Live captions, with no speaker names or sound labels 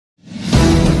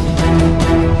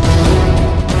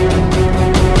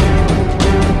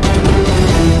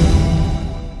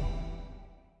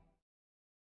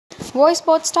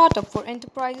Voicebot startup for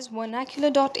enterprises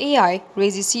Vernacular.ai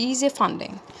raises Series A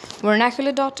funding.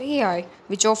 Vernacular.ai,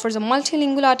 which offers a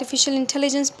multilingual artificial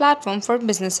intelligence platform for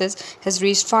businesses, has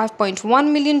raised $5.1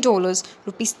 million,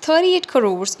 rupees 38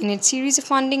 crores in its Series A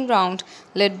funding round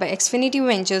led by Exfinity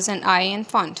Ventures and IAN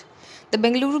Fund. The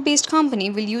Bengaluru-based company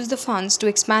will use the funds to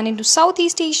expand into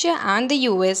Southeast Asia and the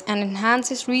US and enhance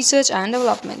its research and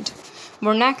development.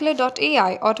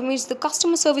 Vernacular.ai automates the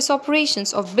customer service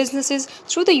operations of businesses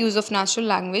through the use of natural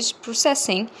language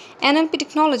processing (NLP)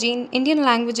 technology in Indian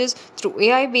languages through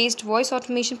AI-based voice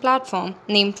automation platform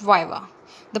named VIVA.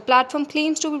 The platform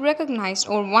claims to be recognized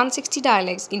over 160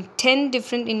 dialects in 10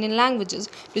 different Indian languages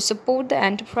to support the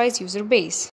enterprise user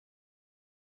base.